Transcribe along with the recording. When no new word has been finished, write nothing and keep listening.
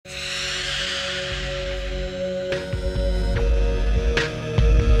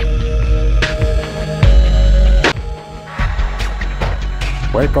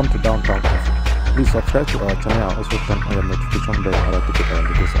Welcome to Downtown Info. Please subscribe to our channel and also turn on your notification bell in order to get our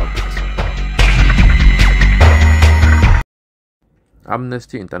latest updates.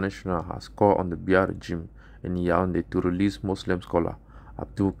 Amnesty International has called on the Biya regime in Yaoundé to release Muslim scholar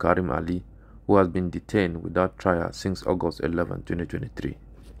Abdulkarim Ali, who has been detained without trial since August 11, 2023.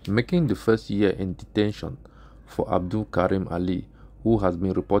 Making the first year in detention for Abdulkarim Ali, who has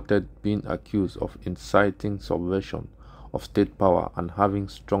been reported being accused of inciting subversion of state power and having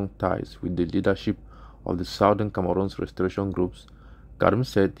strong ties with the leadership of the Southern Cameroon's restoration groups, Karim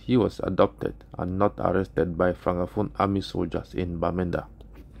said he was adopted and not arrested by Francophone army soldiers in Bamenda.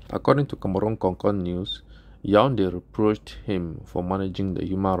 According to Cameroon Concord News, Yaoundé reproached him for managing the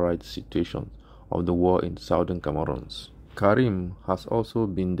human rights situation of the war in Southern Cameroon. Karim has also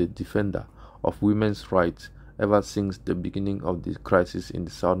been the defender of women's rights ever since the beginning of the crisis in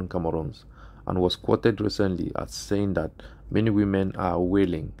the Southern Cameroon, and was quoted recently as saying that many women are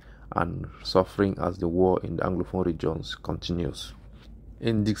wailing and suffering as the war in the Anglophone regions continues.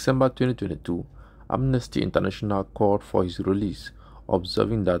 In December 2022, Amnesty International called for his release,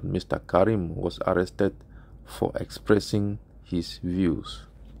 observing that Mr. Karim was arrested for expressing his views.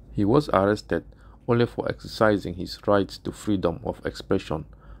 He was arrested only for exercising his rights to freedom of expression,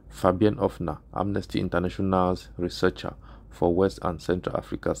 Fabian Offner, Amnesty International's researcher for West and Central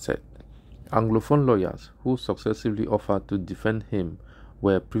Africa, said. Anglophone lawyers who successively offered to defend him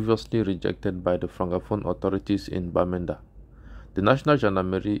were previously rejected by the Francophone authorities in Bamenda. The National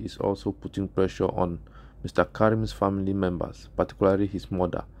Gendarmerie is also putting pressure on Mr. Karim's family members, particularly his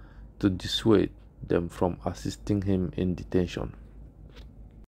mother, to dissuade them from assisting him in detention.